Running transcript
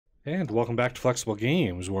And welcome back to Flexible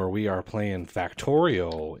Games, where we are playing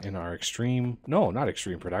Factorio in our extreme... No, not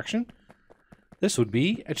extreme production. This would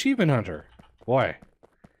be Achievement Hunter. Boy,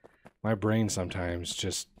 my brain sometimes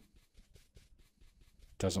just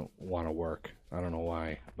doesn't want to work. I don't know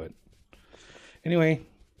why, but... Anyway,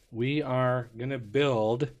 we are going to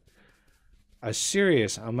build a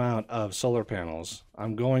serious amount of solar panels.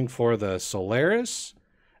 I'm going for the Solaris,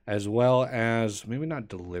 as well as... Maybe not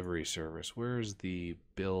delivery service. Where's the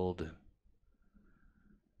build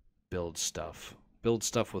stuff? Build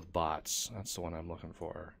stuff with bots. That's the one I'm looking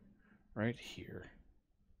for. Right here.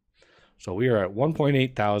 So we are at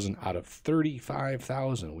 1.8 thousand out of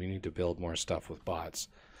 35,000. We need to build more stuff with bots.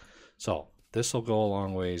 So this will go a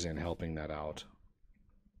long ways in helping that out.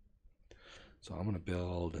 So I'm going to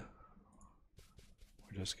build...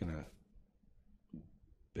 We're just going to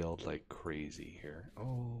build like crazy here.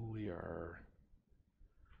 Oh, we are...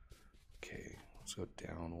 Okay, let's go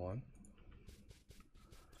down one.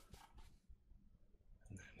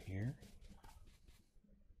 And then here.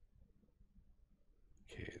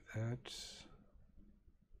 Okay, that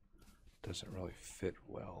doesn't really fit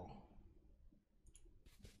well.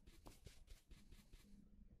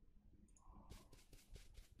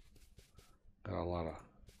 Got a lot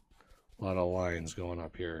of lines going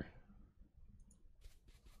up here.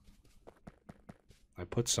 I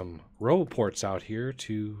put some row ports out here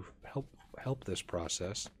to help this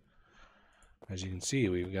process. As you can see,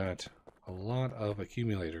 we've got a lot of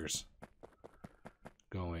accumulators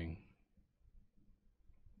going.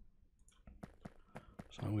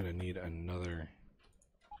 So I'm going to need another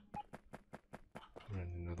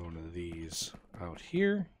one of these out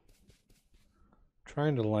here.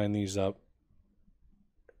 Trying to line these up,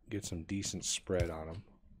 get some decent spread on them.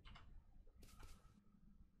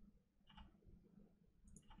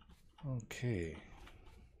 Okay.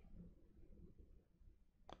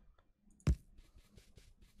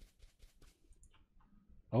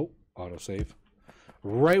 Oh, autosave.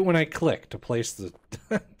 Right when I click to place the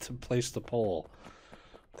to place the pole,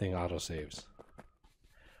 thing autosaves.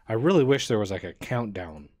 I really wish there was like a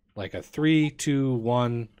countdown, like a 3, 2,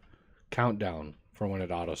 1 countdown for when it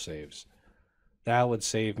autosaves. That would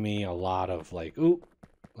save me a lot of like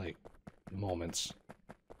moments.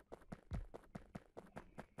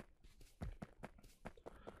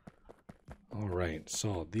 All right,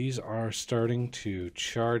 so these are starting to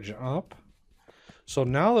charge up. So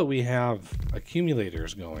now that we have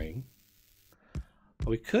accumulators going,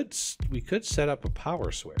 we could set up a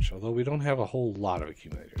power switch, although we don't have a whole lot of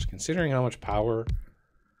accumulators. Considering how much power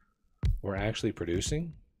we're actually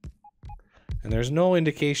producing, and there's no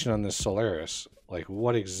indication on this Solaris, like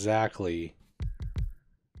what exactly,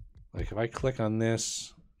 like if I click on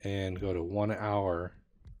this and go to 1 hour,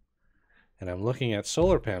 and I'm looking at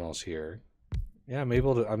solar panels here, yeah, I'm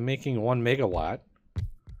making 1 megawatt,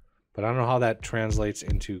 but I don't know how that translates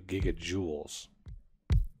into gigajoules.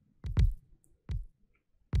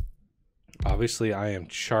 Obviously, I am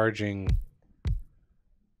charging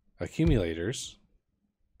accumulators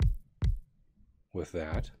with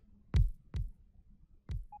that.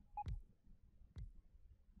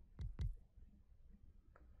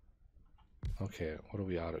 Okay, what are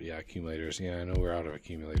we out of? Yeah, accumulators. Yeah, I know we're out of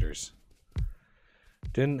accumulators.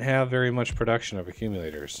 Didn't have very much production of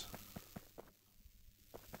accumulators.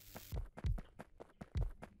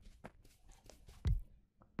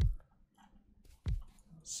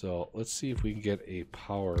 So let's see if we can get a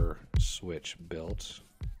power switch built.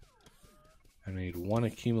 I need 1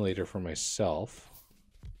 accumulator for myself.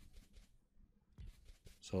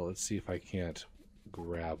 So let's see if I can't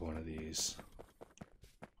grab one of these.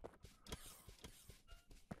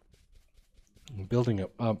 I'm building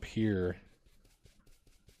up here.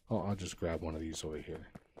 Oh, I'll just grab one of these over here.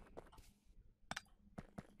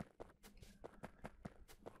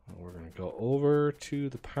 We're going to go over to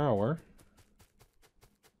the power.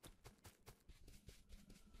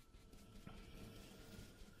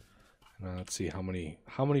 Now let's see how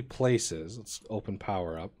many places. Let's open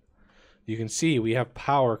power up. You can see we have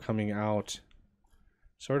power coming out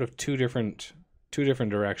sort of two different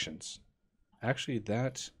directions. Actually,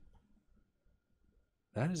 that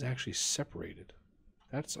is actually separated.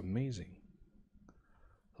 That's amazing.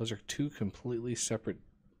 Those are 2 completely separate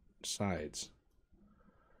sides.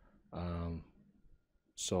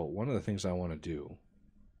 So one of the things I want to do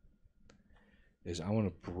is I want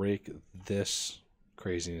to break this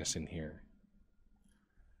craziness in here.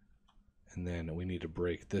 And then we need to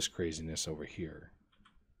break this craziness over here.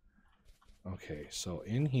 Okay, so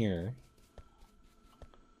in here,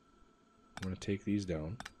 I'm going to take these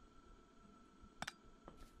down.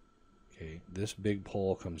 Okay, this big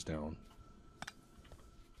pole comes down.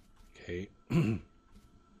 Okay.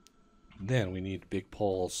 Then we need big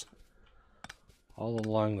poles all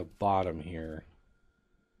along the bottom here.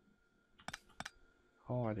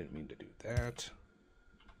 Oh, I didn't mean to do that.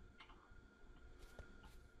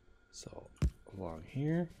 So along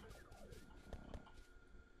here,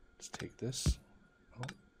 let's take this. Oh,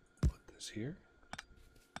 put this here.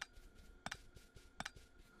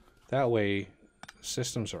 That way, the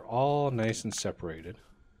systems are all nice and separated.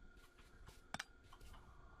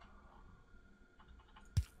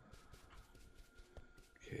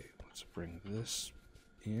 Okay, let's bring this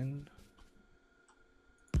in.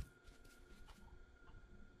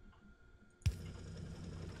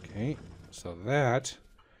 Okay, so that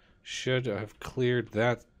should have cleared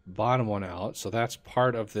that bottom one out. So that's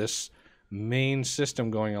part of this main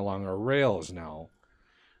system going along our rails now.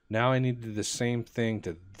 Now I need to do the same thing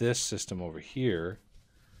to this system over here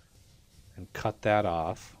and cut that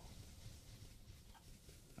off.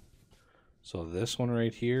 So this one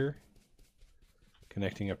right here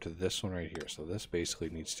connecting up to this one right here. So this basically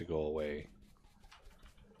needs to go away.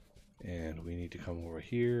 And we need to come over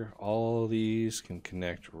here. All these can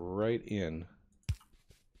connect right in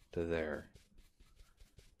to there.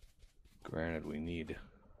 Granted, we need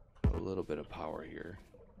a little bit of power here.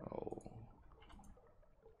 Oh.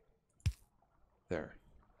 There.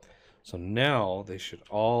 So now they should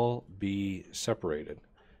all be separated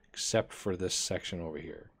except for this section over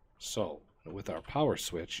here. So with our power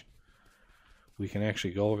switch, we can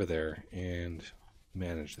actually go over there and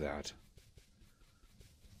manage that.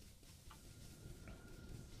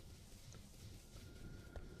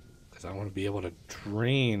 Because I want to be able to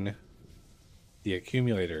drain the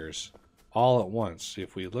accumulators all at once.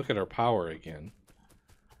 If we look at our power again,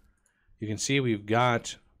 you can see we've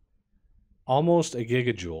got almost a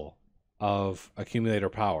gigajoule of accumulator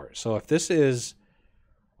power. So if this is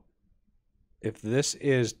 10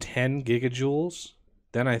 gigajoules,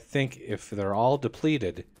 then I think if they're all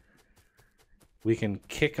depleted, we can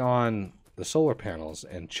kick on the solar panels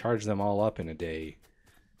and charge them all up in a day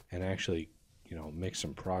and actually, you know, make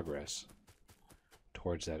some progress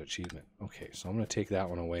towards that achievement. Okay, so I'm going to take that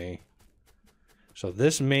one away. So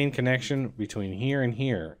this main connection between here and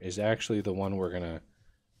here is actually the one we're going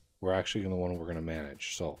to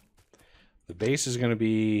manage. So the base is going to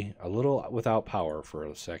be a little without power for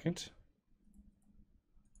a second.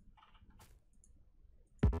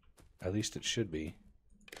 At least it should be.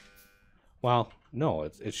 Well, no,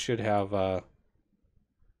 it should have,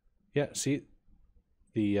 yeah, see,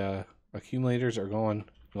 the accumulators are going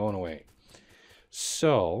away.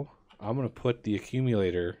 So I'm going to put the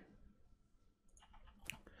accumulator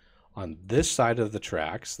on this side of the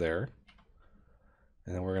tracks there.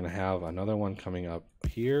 And then we're going to have another one coming up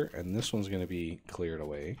here, and this one's going to be cleared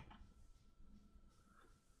away.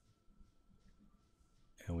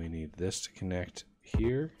 And we need this to connect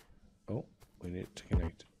here. Oh, we need it to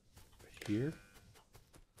connect here.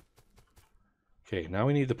 Okay, now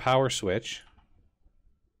we need the power switch.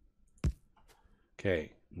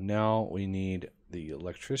 Okay, now we need the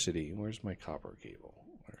electricity. Where's my copper cable?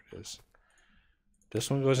 There it is. This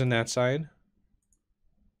one goes in that side.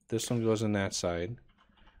 This one goes in that side.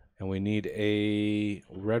 And we need a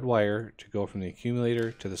red wire to go from the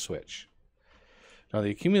accumulator to the switch. Now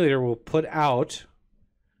the accumulator will put out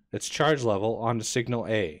its charge level onto signal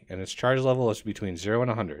A, and its charge level is between 0 and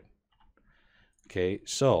 100. Okay,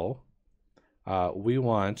 so we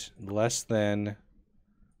want less than,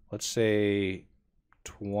 let's say,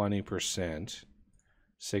 20%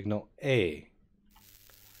 signal A.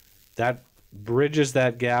 That bridges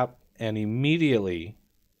that gap, and immediately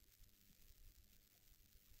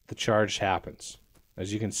the charge happens.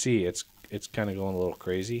 As you can see, it's kind of going a little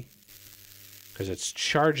crazy because it's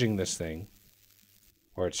charging this thing,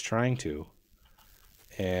 or it's trying to,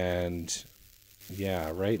 and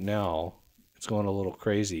yeah, right now it's going a little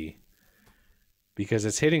crazy because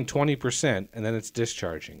it's hitting 20% and then it's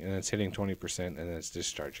discharging, and it's hitting 20% and then it's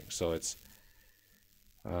discharging. So it's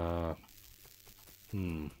how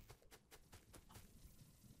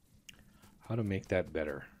to make that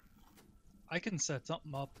better. I can set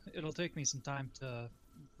something up. It'll take me some time to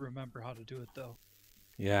remember how to do it, though.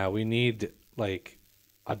 Yeah, we need like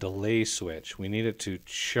a delay switch. We need it to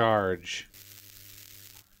charge.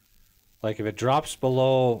 Like if it drops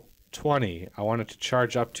below 20, I want it to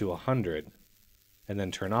charge up to 100 and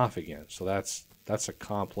then turn off again. So that's a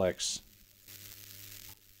complex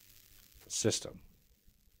system.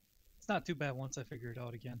 It's not too bad once I figure it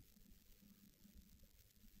out again.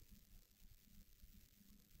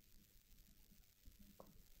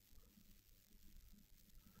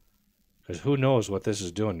 Because who knows what this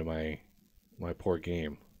is doing to my poor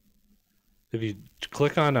game. If you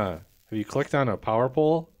click on a Have you clicked on a power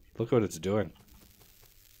pole? Look what it's doing.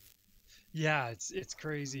 Yeah, it's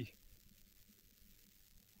crazy.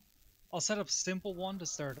 I'll set up a simple one to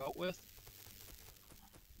start out with.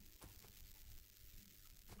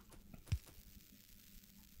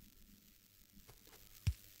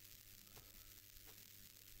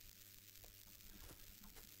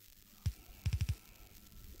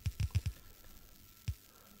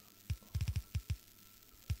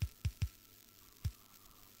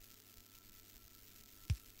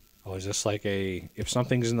 Oh, is this like a if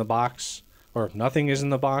something's in the box or if nothing is in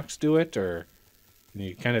the box, do it? Or can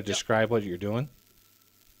you kind of Yep. describe what you're doing?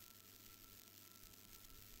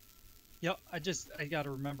 Yep, I got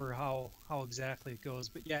to remember how exactly it goes.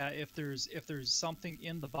 But yeah, if there's something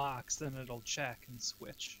in the box, then it'll check and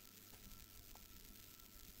switch.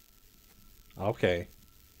 Okay.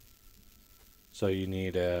 So you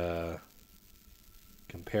need a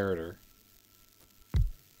comparator.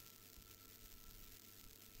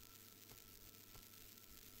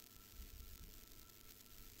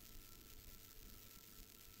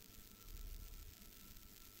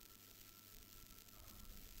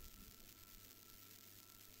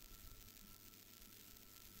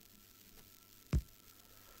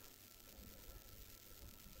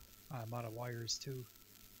 I'm out of wires too.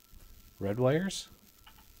 Red wires?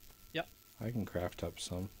 Yep. I can craft up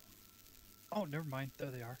some. Oh, never mind.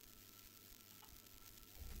 There they are.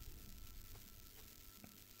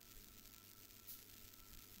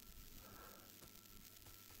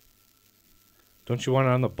 Don't you want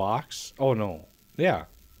it on the box? Oh no. Yeah.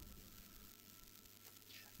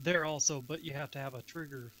 There also, but you have to have a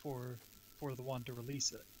trigger for the one to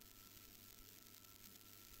release it.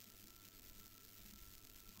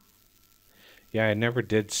 Yeah, I never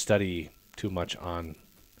did study too much on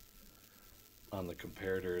the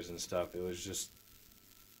comparators and stuff. It was just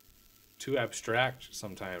too abstract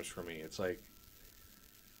sometimes for me. It's like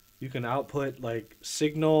you can output like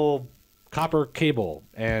signal copper cable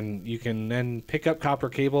and you can then pick up copper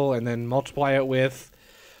cable and then multiply it with,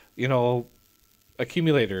 you know,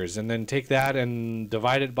 accumulators and then take that and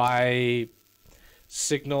divide it by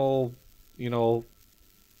signal, you know,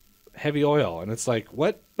 heavy oil. And it's like,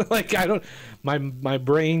 what? Like I don't my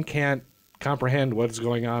brain can't comprehend what's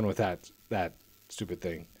going on with that stupid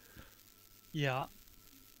thing. Yeah,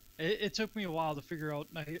 it took me a while to figure out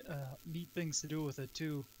neat things to do with it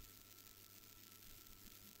too.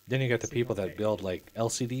 Then you got the See, people okay. that build like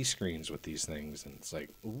LCD screens with these things, and it's like,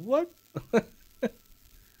 what?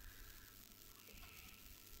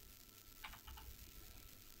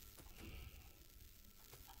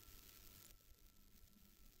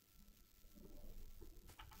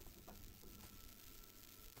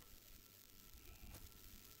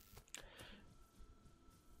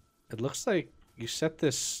 It looks like you set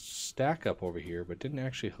this stack up over here, but didn't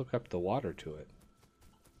actually hook up the water to it.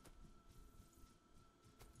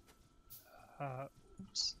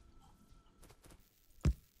 Oops.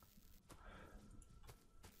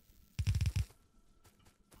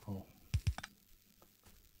 Oh,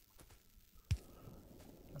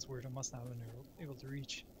 That's weird. I must not have been able to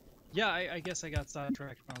reach. Yeah, I guess I got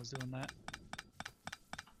sidetracked when I was doing that.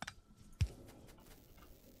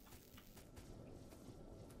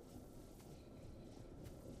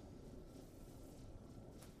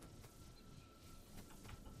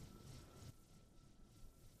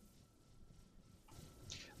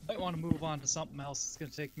 Might want to move on to something else. It's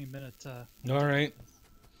gonna take me a minute to. all right.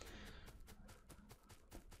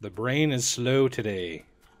 The brain is slow today,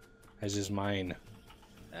 as is mine.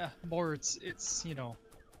 Yeah, more it's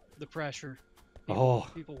the pressure. Oh,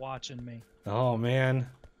 People watching me. oh man,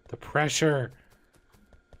 the pressure.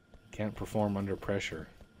 Can't perform under pressure.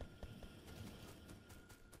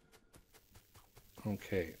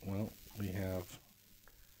 Okay, well, we have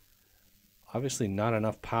obviously not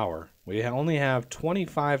enough power. We only have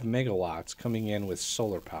 25 megawatts coming in with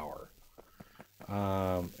solar power.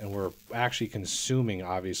 And we're actually consuming,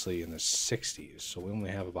 obviously, in the 60s. So we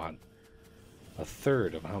only have about a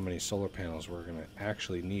third of how many solar panels we're going to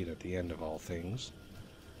actually need at the end of all things.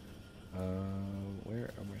 Where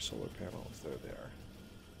are my solar panels? There they are.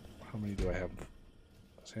 How many do I have?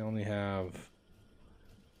 So I only have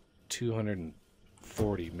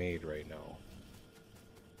 240 made right now.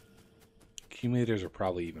 Accumulators are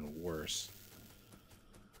probably even worse.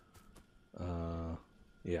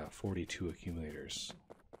 Yeah, 42 accumulators.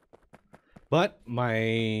 But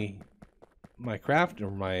my craft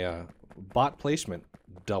or my bot placement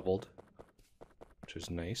doubled, which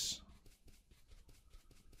is nice.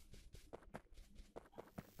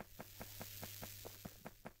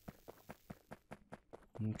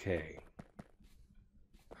 Okay.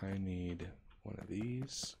 I need one of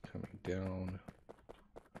these coming down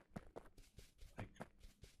like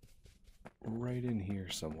right in here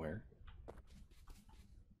somewhere.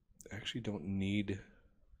 Actually don't need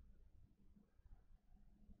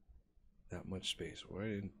that much space.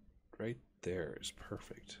 Right there is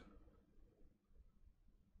perfect.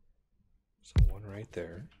 So one right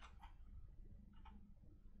there.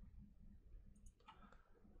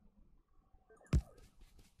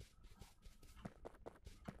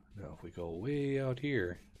 Now if we go way out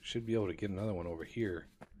here, should be able to get another one over here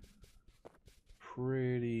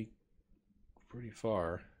pretty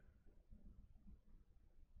far.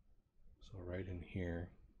 So right in here.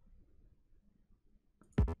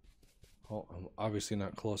 Oh, I'm obviously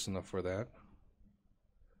not close enough for that.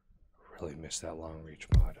 Really missed that long reach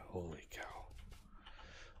mod. Holy cow.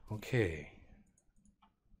 Okay.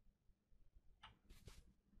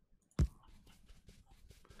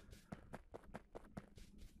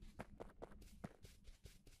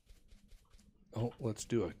 Oh, let's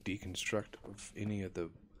do a deconstruct of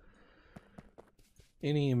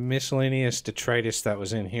any miscellaneous detritus that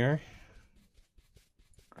was in here.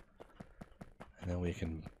 And then we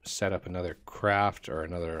can set up another craft or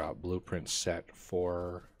another blueprint set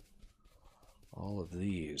for all of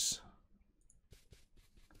these.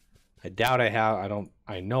 I doubt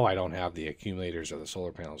I know I don't have the accumulators or the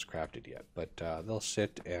solar panels crafted yet, but they'll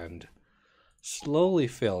sit and slowly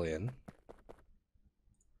fill in.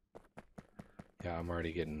 Yeah, I'm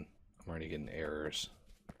already getting errors.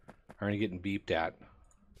 I'm already getting beeped at.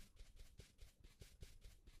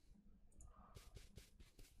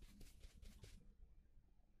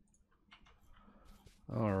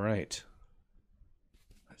 All right.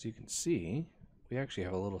 As you can see, we actually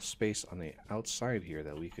have a little space on the outside here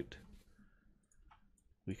that we could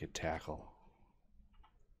tackle.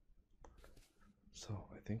 So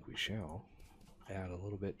I think we shall add a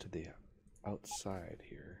little bit to the outside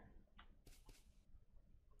here.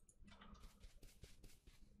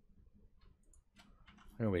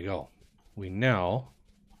 There we go. We now...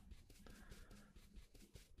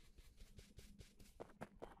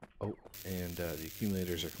 Oh, and the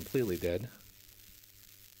accumulators are completely dead.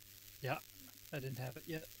 Yeah, I didn't have it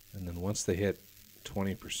yet. And then once they hit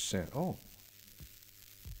 20%... Oh.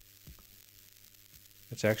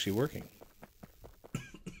 It's actually working.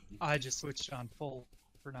 I just switched on full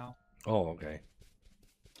for now. Oh, okay.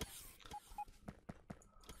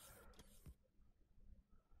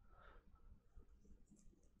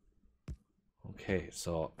 Okay,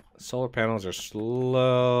 so solar panels are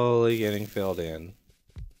slowly getting filled in.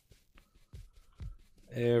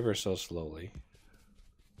 Ever so slowly.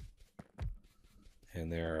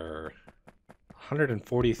 And there are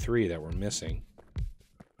 143 that we're missing.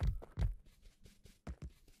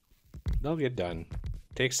 They'll get done.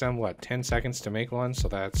 Takes them, what, 10 seconds to make one? So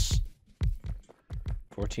that's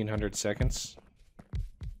 1,400 seconds.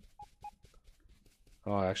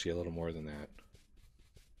 Oh, actually a little more than that.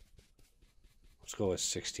 Let's go with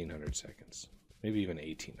 1,600 seconds. Maybe even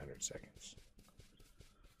 1,800 seconds.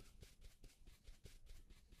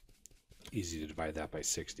 Easy to divide that by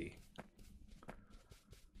 60.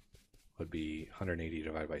 Would be 180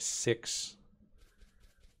 divided by 6.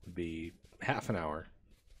 Would be half an hour.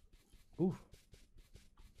 Ooh.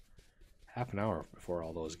 Half an hour before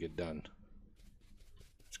all those get done.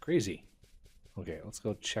 It's crazy. Okay, let's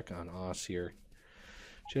go check on Oz here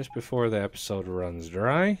just before the episode runs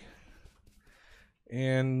dry.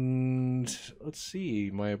 And let's see,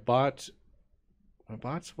 my bots have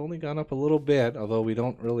only gone up a little bit, although we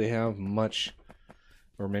don't really have much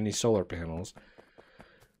or many solar panels.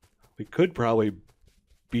 We could probably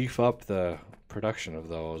beef up the production of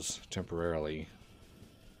those temporarily.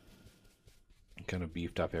 Kind of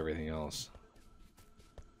beefed up everything else.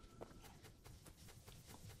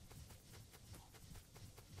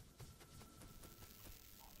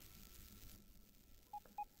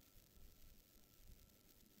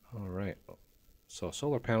 All right. So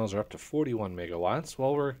solar panels are up to 41 megawatts.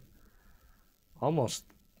 Well, we're almost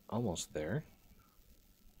there.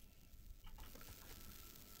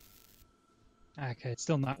 Okay, it's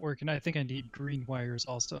still not working. I think I need green wires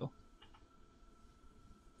also.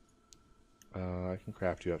 I can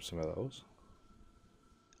craft you up some of those.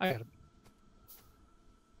 I got them.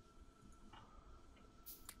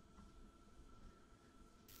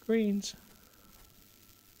 Greens.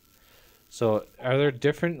 So are there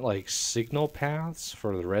different like signal paths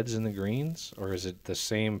for the reds and the greens, or is it the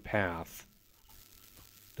same path?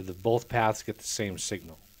 Do both paths get the same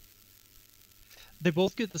signal? They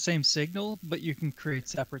both get the same signal, but you can create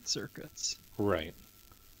separate circuits. Right.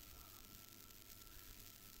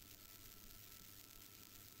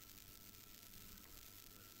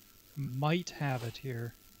 Might have it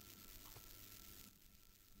here.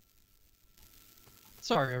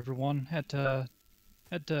 Sorry, everyone. Had to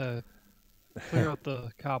clear out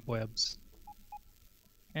the cobwebs,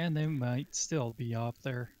 and they might still be off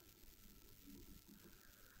there.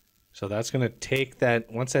 So that's going to take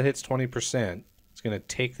that, once that hits 20%, it's going to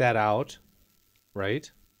take that out,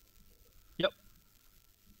 right? Yep.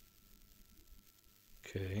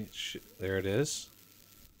 Okay, there it is.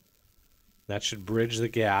 That should bridge the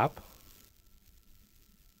gap.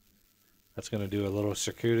 That's going to do a little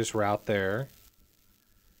circuitous route there.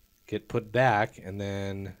 Get put back, and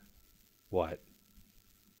then what?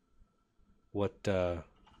 What,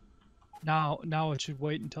 Now it should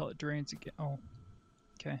wait until it drains again. Oh,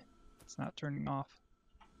 okay. It's not turning off.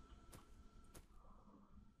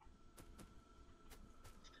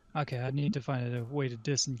 Okay, I need to find a way to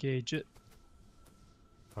disengage it.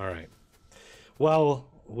 all right. Well,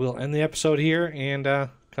 we'll end the episode here and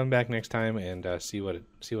come back next time and see what it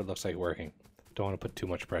looks like working. Don't want to put too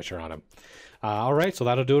much pressure on them. All right, so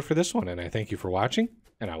that'll do it for this one, and I thank you for watching,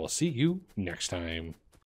 and I will see you next time.